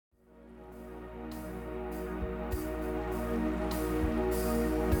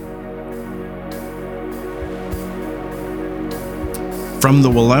From the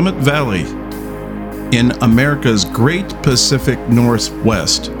Willamette Valley in America's Great Pacific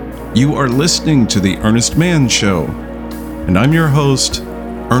Northwest, you are listening to the Mann Show, and I'm your host,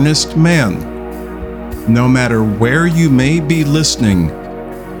 Earnest Mann. No matter where you may be listening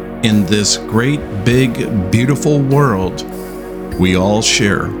in this great, big, beautiful world we all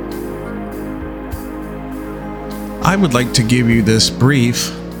share, I would like to give you this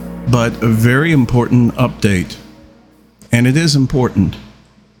brief but a very important update. And it is important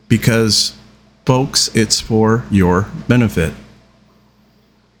because, folks, it's for your benefit.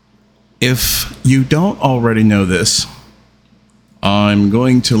 If you don't already know this, I'm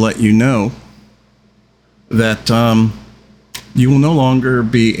going to let you know that you will no longer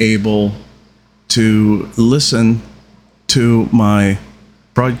be able to listen to my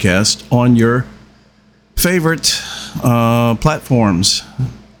broadcast on your favorite platforms,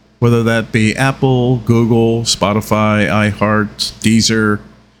 whether that be Apple, Google, Spotify, iHeart, Deezer,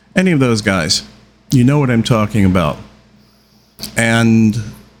 any of those guys. You know what I'm talking about. And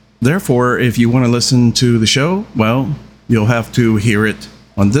therefore, if you want to listen to the show, well, you'll have to hear it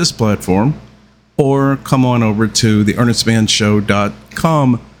on this platform, or come on over to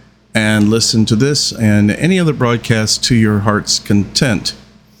theearnestmanshow.com and listen to this and any other broadcast to your heart's content.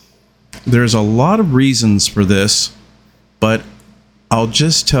 There's a lot of reasons for this, but I'll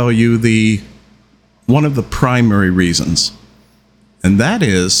just tell you one of the primary reasons. And that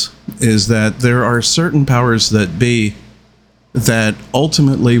is that there are certain powers that be that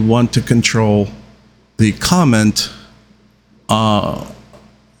ultimately want to control the content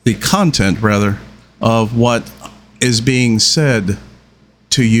of what is being said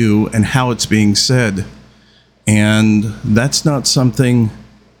to you and how it's being said. And that's not something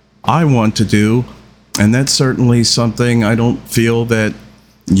I want to do. And that's certainly something I don't feel that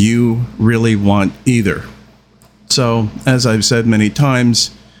you really want either. So, as I've said many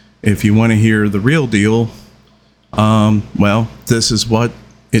times, if you want to hear the real deal, well, this is what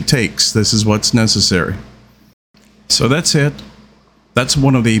it takes. This is what's necessary. So that's it. That's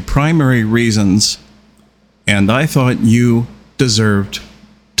one of the primary reasons, and I thought you deserved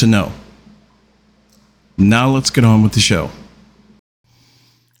to know. Now let's get on with the show.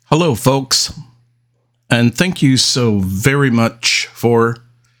 Hello, folks. And thank you so very much for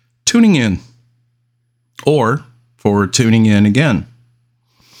tuning in, or for tuning in again.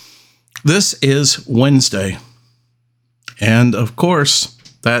 This is Wednesday, and of course,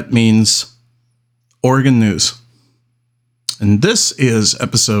 that means Oregon News. And this is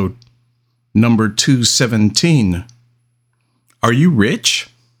episode number 217. Are you rich?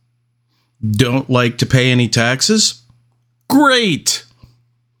 Don't like to pay any taxes? Great!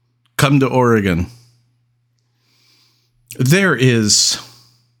 Come to Oregon. There is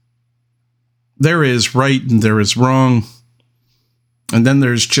right and there is wrong, and then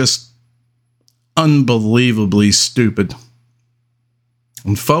there's just unbelievably stupid.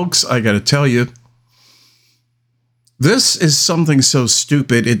 And folks, I gotta tell you, this is something so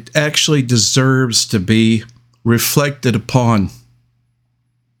stupid, it actually deserves to be reflected upon.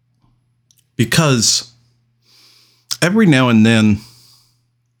 Because every now and then,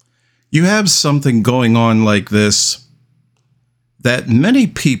 you have something going on like this that many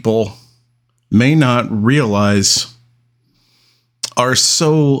people may not realize are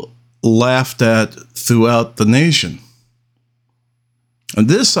so laughed at throughout the nation. And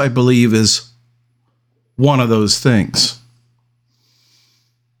this, I believe, is one of those things.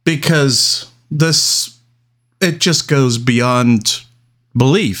 Because it just goes beyond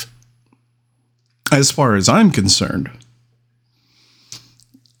belief, as far as I'm concerned.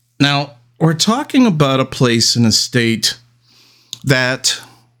 Now, we're talking about a place in a state that,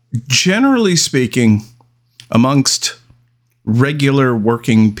 generally speaking, amongst regular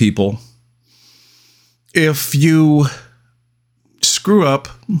working people, if you screw up,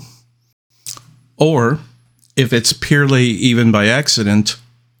 or if it's purely even by accident,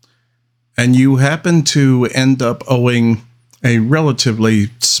 and you happen to end up owing a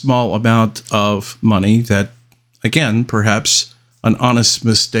relatively small amount of money that, again, perhaps an honest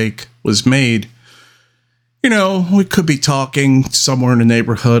mistake was made, we could be talking somewhere in the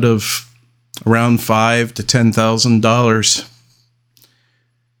neighborhood of around $5,000 to $10,000.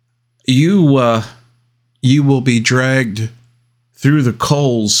 You will be dragged through the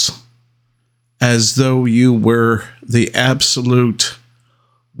coals as though you were the absolute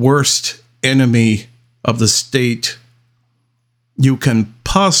worst enemy of the state you can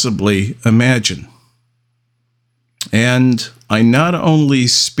possibly imagine. And I not only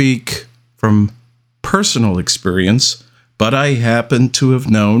speak from personal experience, but I happen to have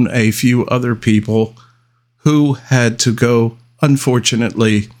known a few other people who had to go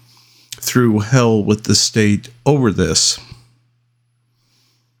unfortunately, through hell with the state over this.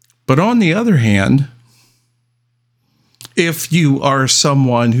 But on the other hand, if you are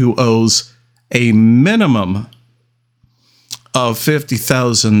someone who owes a minimum of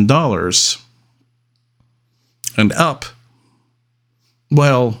 $50,000 and up,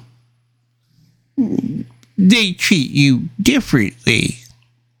 well, they treat you differently.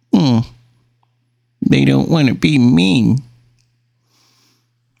 They don't want to be mean.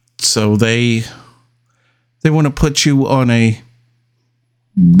 So they want to put you on a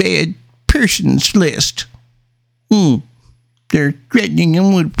bad person's list. They're threatening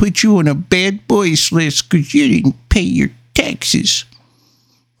them to put you on a bad boys list because you didn't pay your taxes.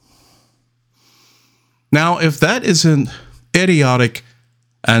 Now, if that isn't idiotic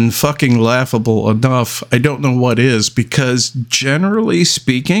and fucking laughable enough, I don't know what is, because generally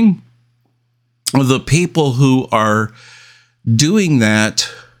speaking, the people who are doing that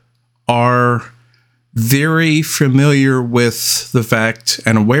are very familiar with the fact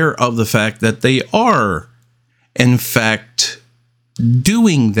and aware of the fact that they are, in fact,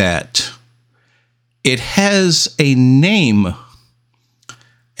 doing that. It has a name.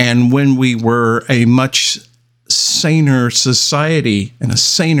 And when we were a much saner society and a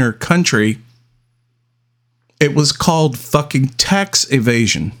saner country, it was called fucking tax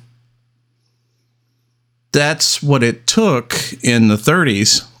evasion. That's what it took in the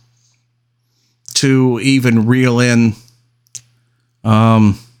 30s to even reel in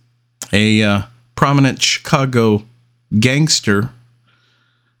a prominent Chicago gangster.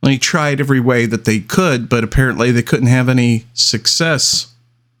 They tried every way that they could, but apparently they couldn't have any success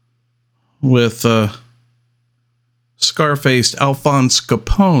with Scarface Alphonse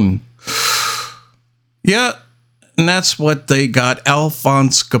Capone. Yeah, and that's what they got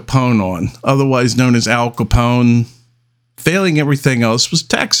Alphonse Capone on, otherwise known as Al Capone. Failing everything else was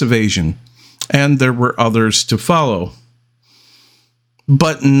tax evasion, and there were others to follow.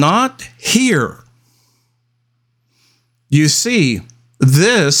 But not here. You see,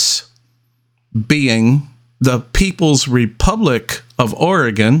 this being the People's Republic of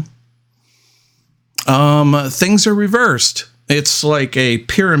Oregon, things are reversed. It's like a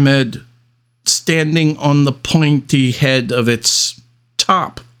pyramid standing on the pointy head of its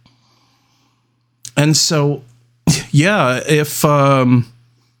top. And so, yeah, if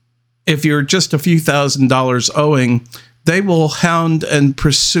you're just a few $1,000s owing, they will hound and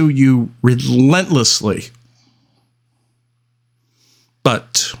pursue you relentlessly.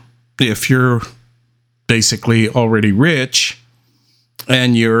 But if you're basically already rich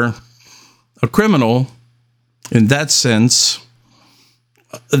and you're a criminal in that sense,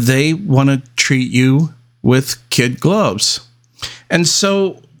 they want to treat you with kid gloves. And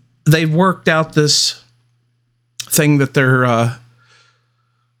so they've worked out this thing that they're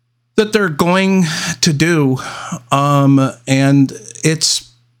going to do, and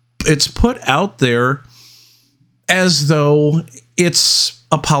it's put out there as though it's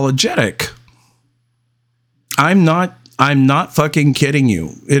apologetic. I'm not fucking kidding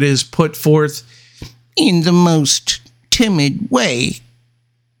you. It is put forth in the most timid way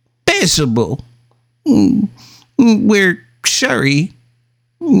possible. We're sorry,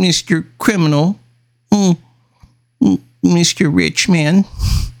 Mr. Criminal, Mr. Rich Man,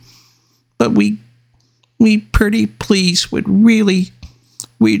 but we pretty please would really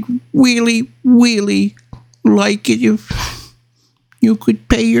like it if you could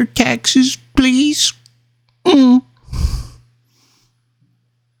pay your taxes, please.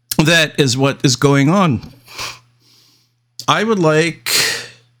 That is what is going on. I would like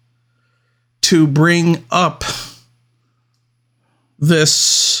to bring up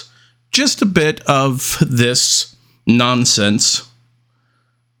just a bit of this nonsense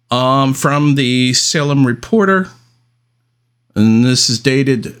from the Salem Reporter. And this is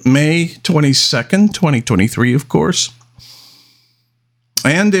dated May 22nd, 2023, of course.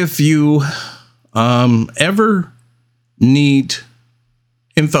 And if you ever need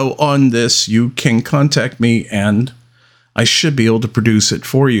info on this, you can contact me and I should be able to produce it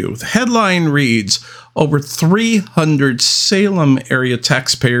for you. The headline reads, over 300 Salem area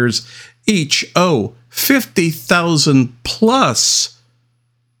taxpayers each owe $50,000 plus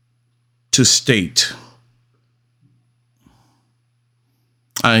to state.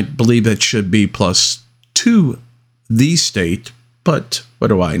 I believe that should be plus to the state, but what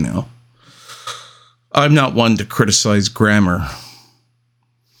do I know? I'm not one to criticize grammar.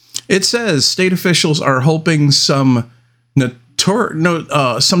 It says state officials are hoping some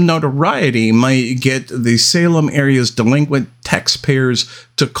notoriety might get the Salem area's delinquent taxpayers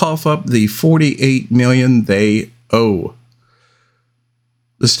to cough up the $48 million they owe.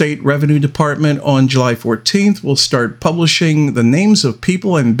 The State Revenue Department on July 14th will start publishing the names of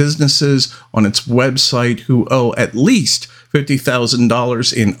people and businesses on its website who owe at least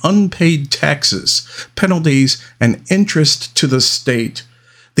 $50,000 in unpaid taxes, penalties, and interest to the state,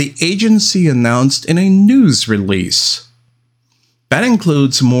 the agency announced in a news release. That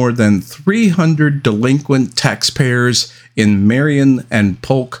includes more than 300 delinquent taxpayers in Marion and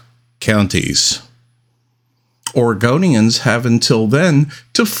Polk counties. Oregonians have until then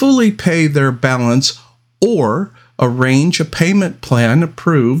to fully pay their balance or arrange a payment plan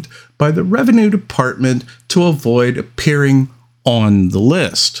approved by the Revenue Department to avoid appearing on the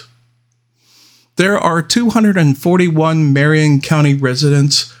list. There are 241 Marion County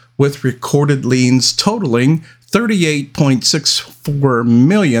residents with recorded liens totaling $38.64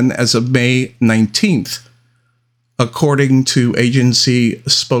 million as of May 19th, according to agency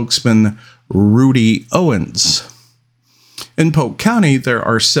spokesman Rudy Owens. In Polk County, there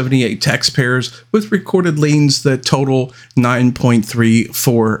are 78 taxpayers with recorded liens that total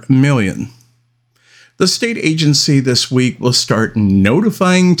 $9.34 million. The state agency this week will start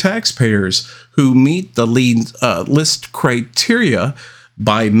notifying taxpayers who meet the list criteria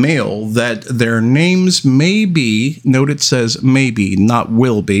by mail that their names may be, note it says maybe, not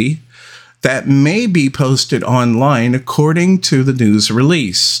will be, that may be posted online according to the news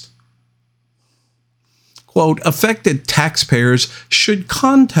release. Quote, affected taxpayers should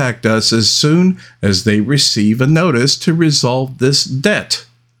contact us as soon as they receive a notice to resolve this debt,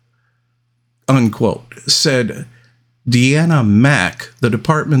 unquote, said Deanna Mack, the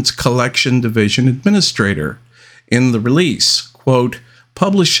department's collection division administrator, in the release. Quote,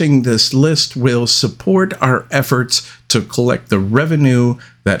 publishing this list will support our efforts to collect the revenue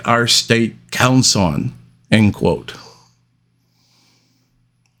that our state counts on, end quote.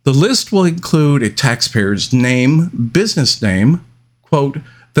 The list will include a taxpayer's name, business name, quote,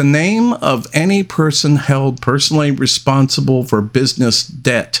 the name of any person held personally responsible for business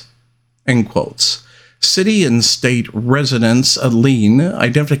debt, end quotes, city and state residence, a lien,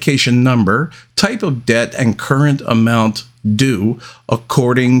 identification number, type of debt, and current amount due,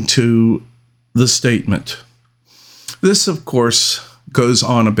 according to the statement. This, of course, goes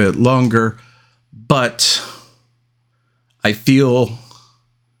on a bit longer, but I feel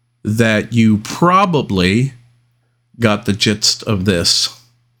that you probably got the gist of this.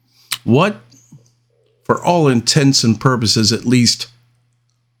 What, for all intents and purposes, at least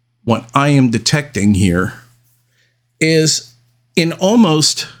what I am detecting here, is in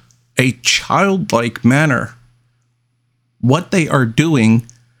almost a childlike manner, what they are doing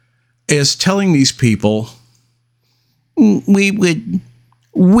is telling these people, we would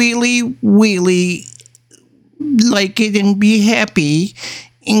really like it and be happy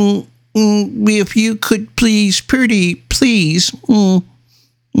if you could please pay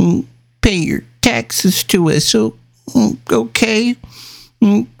your taxes to us. So, okay?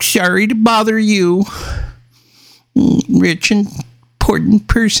 Sorry to bother you, rich and important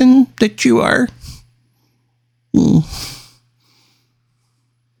person that you are.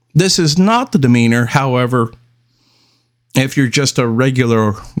 This is not the demeanor, however, if you're just a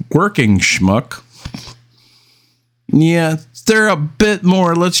regular working schmuck. Yeah, they're a bit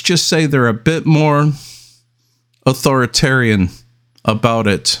more, let's just say they're a bit more authoritarian about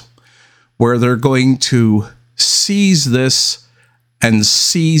it, where they're going to seize this and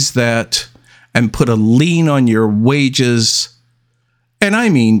seize that and put a lien on your wages. And I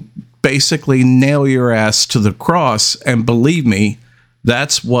mean, basically nail your ass to the cross. And believe me,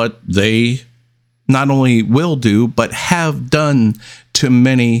 that's what they not only will do, but have done to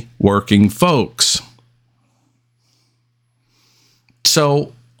many working folks.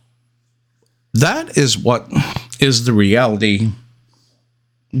 So that is what is the reality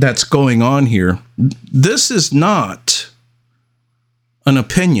that's going on here. This is not an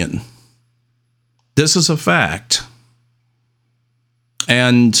opinion. This is a fact.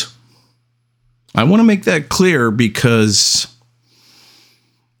 And I want to make that clear because,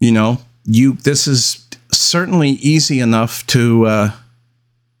 you know, this is certainly easy enough to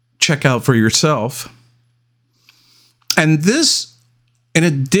check out for yourself. And this, in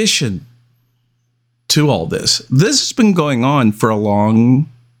addition to all this, this has been going on for a long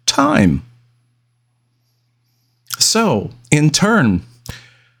time. So, in turn,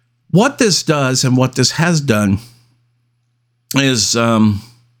 what this does and what this has done is,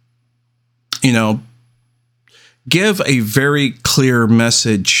 give a very clear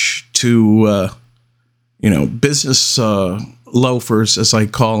message to, business loafers, as I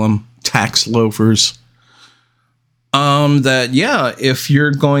call them, tax loafers. That, yeah, if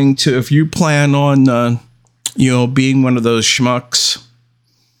you plan on, being one of those schmucks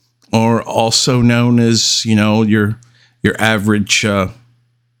or also known as, your average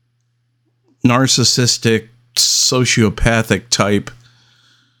narcissistic, sociopathic type.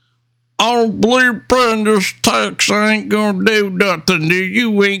 I don't believe paying this tax ain't gonna do nothing to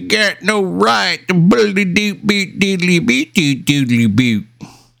you. Ain't got no right to doodly-boot.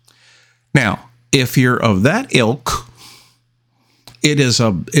 Now, if you're of that ilk, it is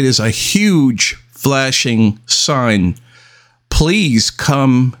a huge flashing sign. Please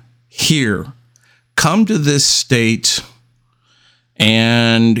come here. Come to this state,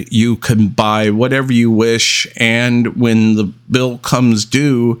 and you can buy whatever you wish. And when the bill comes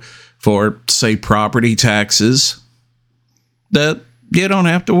due for, say, property taxes, that you don't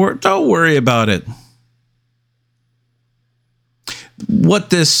have to worry. Don't worry about it. What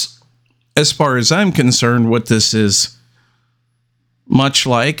this, as far as I'm concerned, what this is much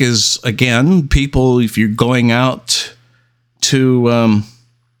like is, again, people, if you're going out to, a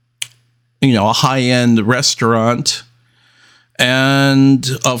high-end restaurant, and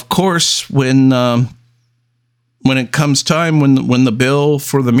of course, when it comes time, when the bill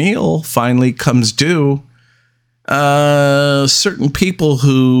for the meal finally comes due, certain people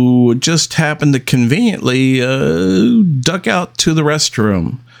who just happen to conveniently duck out to the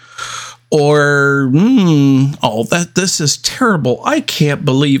restroom, or this is terrible. I can't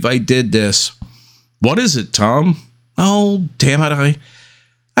believe I did this. What is it, Tom? Oh, damn it!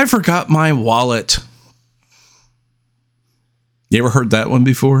 I forgot my wallet. You ever heard that one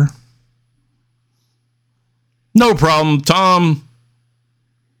before? No problem, Tom.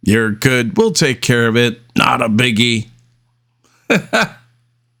 You're good. We'll take care of it. Not a biggie.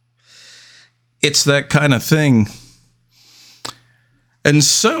 It's that kind of thing. And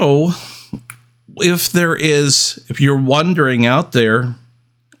so, if you're wondering out there,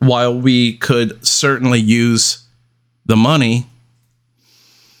 while we could certainly use the money,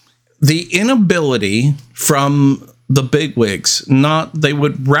 the inability from the bigwigs, they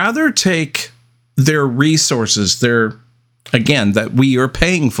would rather take their resources, that we are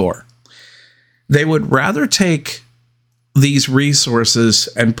paying for. They would rather take these resources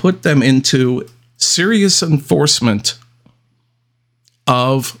and put them into serious enforcement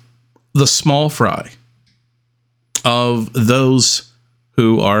of the small fry, of those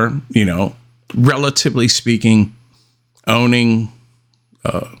who are, relatively speaking, owning,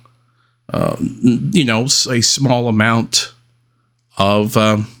 a small amount of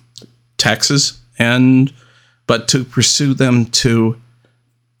taxes, but to pursue them to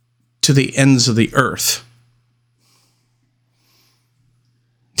the ends of the earth.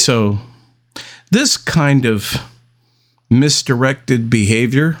 So this kind of misdirected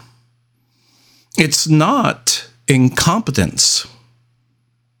behavior, it's not incompetence.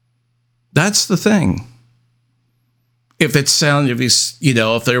 That's the thing. If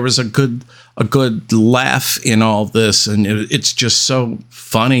there was a good laugh in all this, and it's just so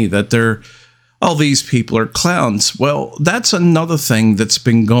funny that all these people are clowns. Well, that's another thing that's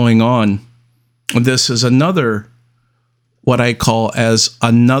been going on. This is another, what I call as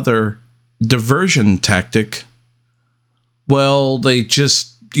another diversion tactic. Well, they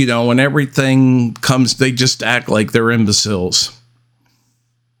just, when everything comes, they just act like they're imbeciles.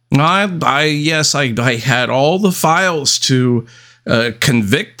 I had all the files to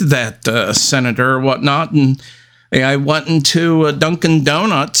convict that senator or whatnot, and I went into Dunkin'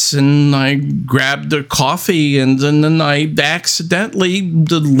 Donuts and I grabbed a coffee, and then I accidentally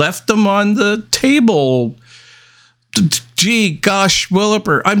left them on the table. Gee, gosh,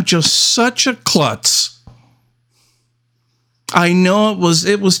 Williper, I'm just such a klutz. I know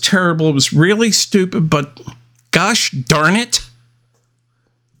it was terrible. It was really stupid, but gosh darn it.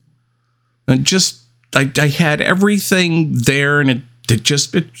 And I had everything there, and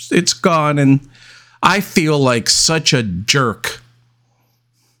it's gone, and I feel like such a jerk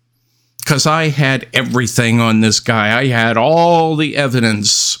because I had everything on this guy. I had all the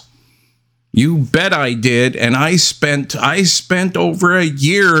evidence. You bet I did, and I spent over a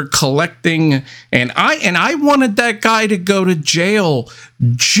year collecting, and I wanted that guy to go to jail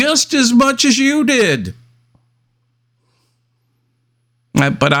just as much as you did.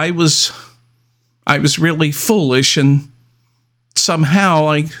 But I was really foolish, and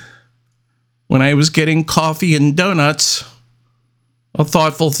somehow when I was getting coffee and donuts, a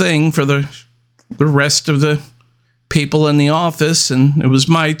thoughtful thing for the rest of the people in the office, and it was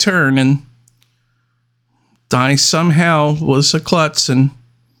my turn, and I somehow was a klutz, and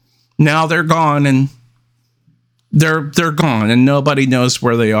now they're gone, and they're gone, and nobody knows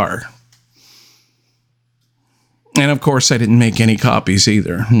where they are. And of course, I didn't make any copies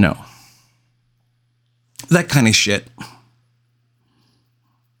either. No. That kind of shit.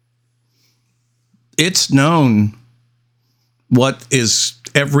 it's known what is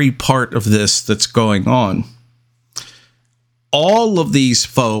every part of this that's going on. All of these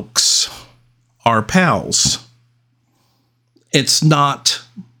folks are pals. It's not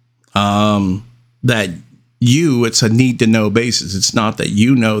that it's a need to know basis. It's not that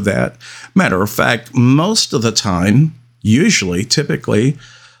you know that. Matter of fact, most of the time, usually, typically,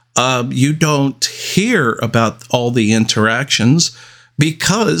 you don't hear about all the interactions,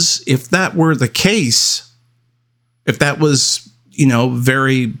 because if that were the case, if that was,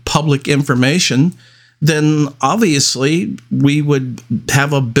 very public information, then obviously we would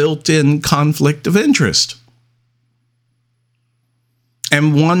have a built-in conflict of interest.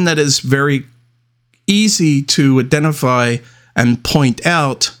 And one that is very easy to identify and point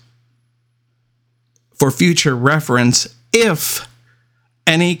out for future reference if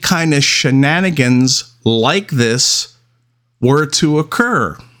any kind of shenanigans like this were to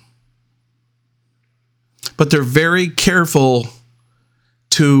occur. But they're very careful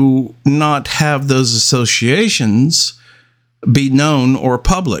to not have those associations be known or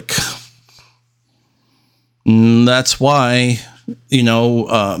public. And that's why,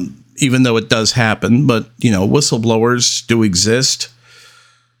 even though it does happen, but, whistleblowers do exist.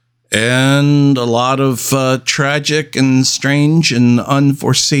 And a lot of tragic and strange and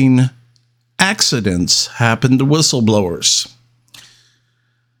unforeseen accidents happen to whistleblowers.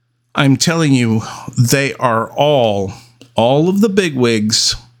 I'm telling you, they are all of the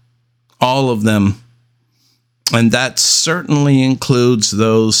bigwigs, all of them. And that certainly includes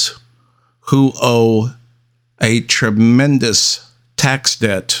those who owe a tremendous tax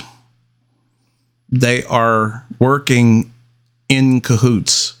debt. They are working in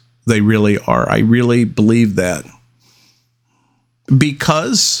cahoots. They really are. I really believe that.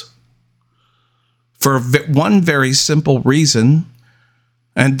 Because for one very simple reason,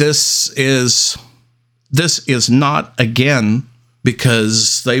 and this is not, again,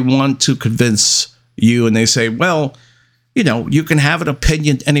 because they want to convince you and they say, well, you can have an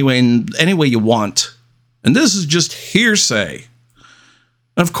opinion any way you want. And this is just hearsay.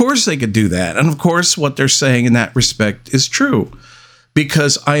 Of course they could do that. And of course what they're saying in that respect is true.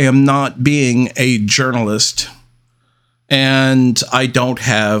 Because I am not being a journalist and I don't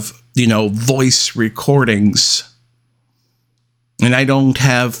have, voice recordings. And I don't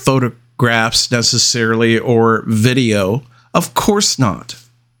have photographs necessarily or video. Of course not.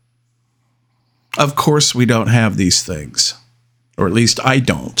 Of course we don't have these things. Or at least I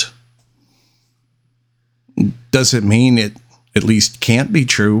don't. Doesn't mean it at least can't be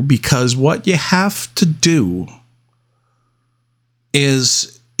true, because what you have to do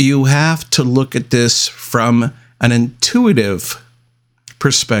is you have to look at this from an intuitive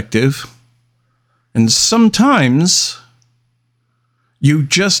perspective. And sometimes you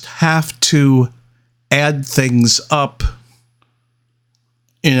just have to add things up,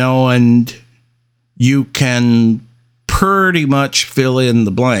 and you can pretty much fill in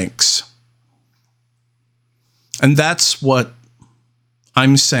the blanks. And that's what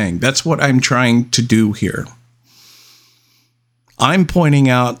I'm saying. That's what I'm trying to do here. I'm pointing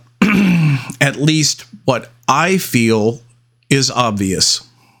out at least what I feel is obvious.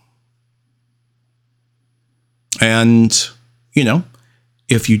 And,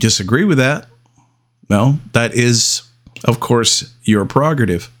 if you disagree with that, well, that is, of course, your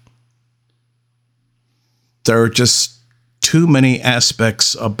prerogative. There are just too many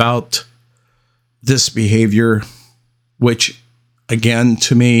aspects about this behavior, which, again,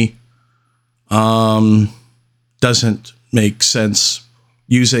 to me, doesn't make sense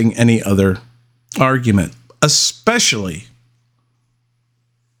using any other argument, especially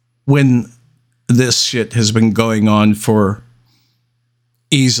when this shit has been going on for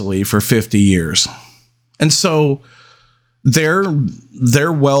 50 years. And so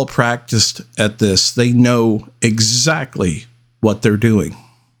they're well practiced at this. They know exactly what they're doing.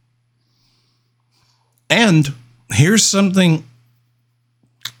 And here's something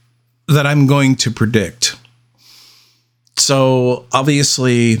that I'm going to predict. So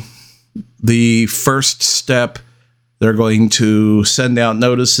obviously, the first step, they're going to send out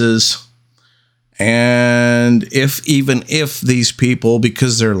notices. And if these people,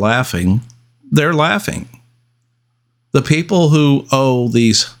 because they're laughing. The people who owe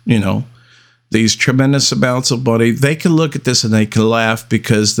these tremendous amounts of money, they can look at this and they can laugh,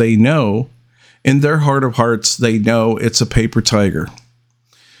 because they know, in their heart of hearts, they know it's a paper tiger.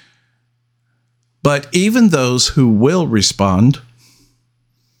 But even those who will respond,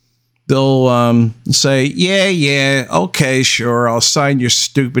 they'll say, yeah, okay, sure, I'll sign your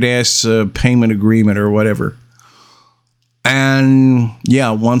stupid ass payment agreement or whatever. And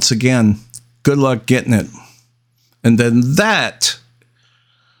yeah, once again, good luck getting it. And then that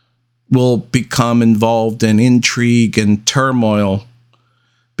will become involved in intrigue and turmoil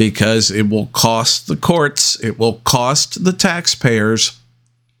because it will cost the courts, it will cost the taxpayers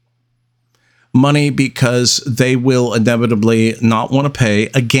money because they will inevitably not want to pay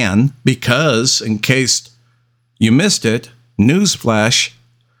again because, in case you missed it, newsflash,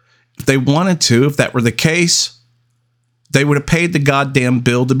 if they wanted to, if that were the case, they would have paid the goddamn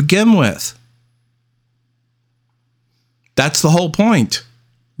bill to begin with. That's the whole point.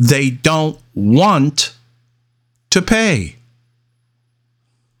 They don't want to pay.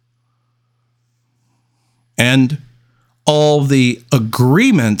 And all the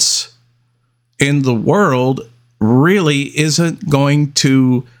agreements in the world really isn't going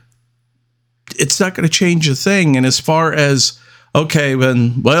to, it's not going to change a thing. And as far as, okay,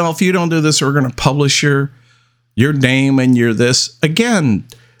 then, well, if you don't do this, we're going to publish your name and your this. Again,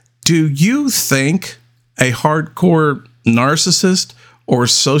 do you think a hardcore narcissist or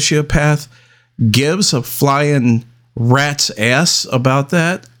sociopath gives a flying rat's ass about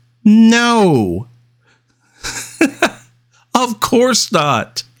that? No. Of course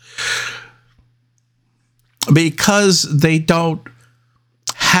not. Because they don't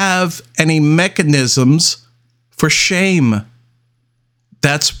have any mechanisms for shame.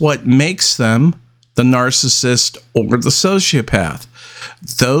 That's what makes them the narcissist or the sociopath.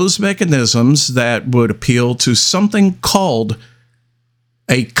 Those mechanisms that would appeal to something called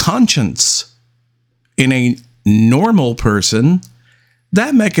a conscience in a normal person,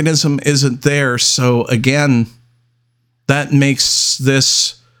 that mechanism isn't there. So again, that makes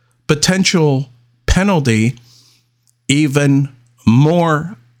this potential penalty even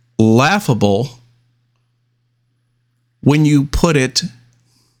more laughable when you put it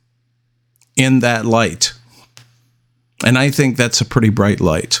in that light. And I think that's a pretty bright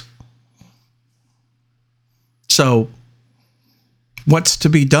light. So, what's to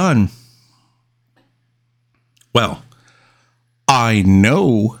be done? Well, I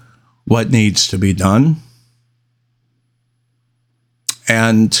know what needs to be done.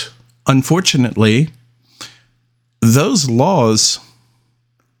 And unfortunately, those laws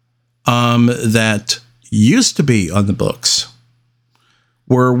that used to be on the books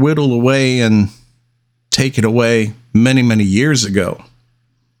were whittled away and taken away many, many years ago.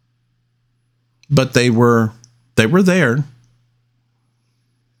 But they were there.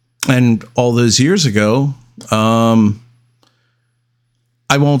 And all those years ago, I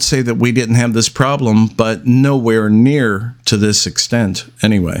won't say that we didn't have this problem, but nowhere near to this extent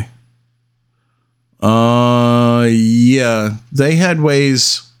anyway. Yeah, they had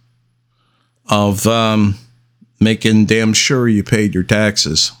ways of making damn sure you paid your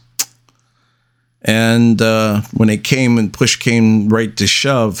taxes. And when it came and push came right to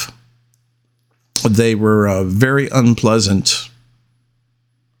shove, they were very unpleasant.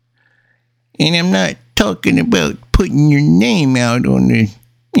 And I'm not talking about putting your name out on the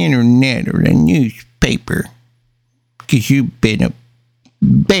internet or the newspaper, because you've been a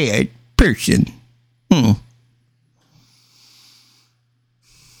bad person.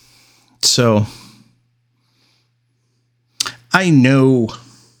 So, I know,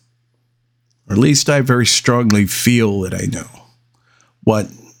 or at least I very strongly feel that I know what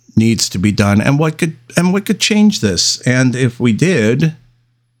needs to be done and what could change this. And if we did,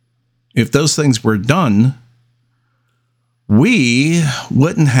 if those things were done, we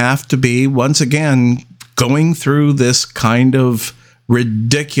wouldn't have to be, once again, going through this kind of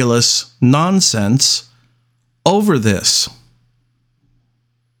ridiculous nonsense over this.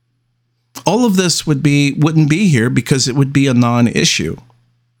 All of this wouldn't be here because it would be a non-issue.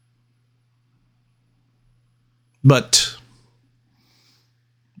 But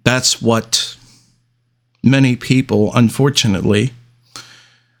that's what many people, unfortunately,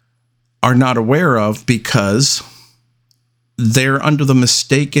 are not aware of, because they're under the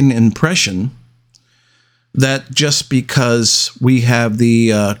mistaken impression that just because we have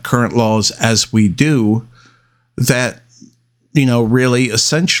the current laws as we do, that, you know, really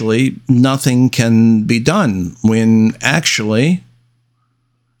essentially nothing can be done, when actually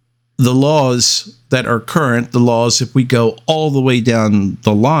the laws that are current, the laws, if we go all the way down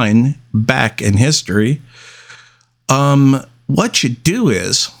the line back in history, what you do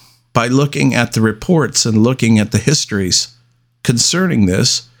is, by looking at the reports and looking at the histories concerning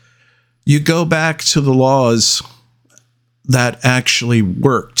this, you go back to the laws that actually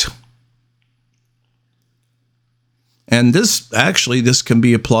worked. And this can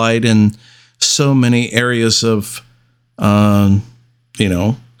be applied in so many areas of,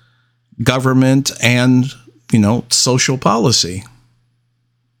 government and, social policy.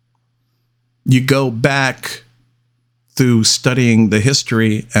 you go back through studying the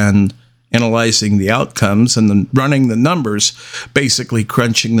history and analyzing the outcomes and then running the numbers, basically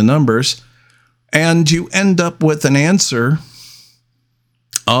crunching the numbers, and you end up with an answer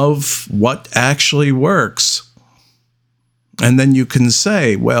of what actually works. And then you can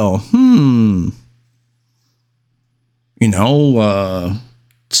say, well,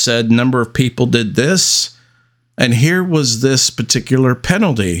 said number of people did this, and here was this particular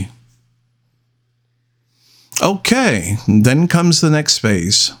penalty. Okay, then comes the next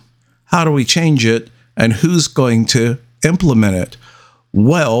phase. How do we change it, and who's going to implement it?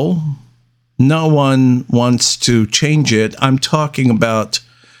 Well, no one wants to change it. I'm talking about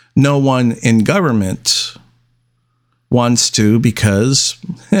no one in government wants to, because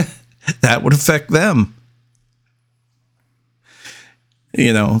that would affect them.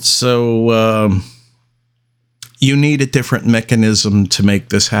 So you need a different mechanism to make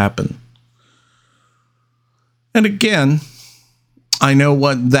this happen. And again, I know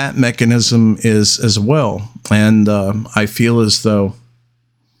what that mechanism is as well. And I feel as though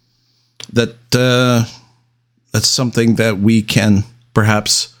that that's something that we can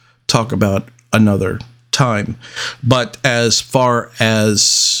perhaps talk about another time. But as far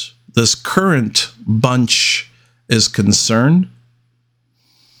as this current bunch is concerned,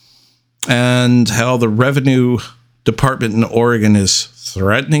 and how the revenue department in Oregon is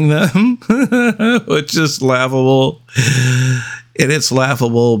threatening them, which is laughable. And it's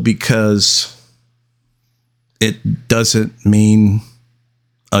laughable because it doesn't mean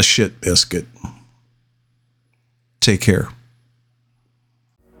a shit biscuit. Take care.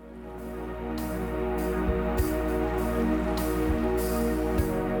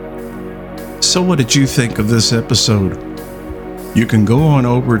 So what did you think of this episode? You can go on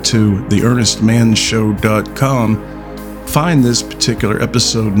over to theearnestmanshow.com, find this particular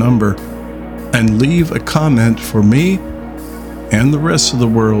episode number, and leave a comment for me and the rest of the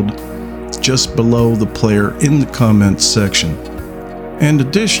world just below the player in the comments section. And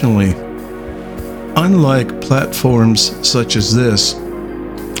additionally, unlike platforms such as this,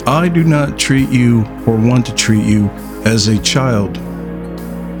 I do not treat you or want to treat you as a child.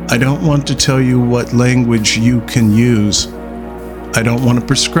 I don't want to tell you what language you can use. I don't want to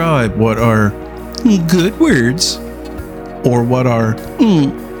prescribe what are good words or what are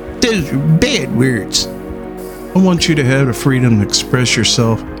those are bad words. I want you to have the freedom to express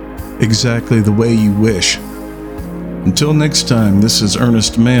yourself exactly the way you wish. Until next time, this is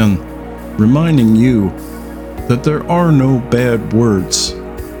Earnest Mann, reminding you that there are no bad words,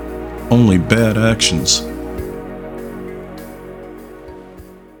 only bad actions.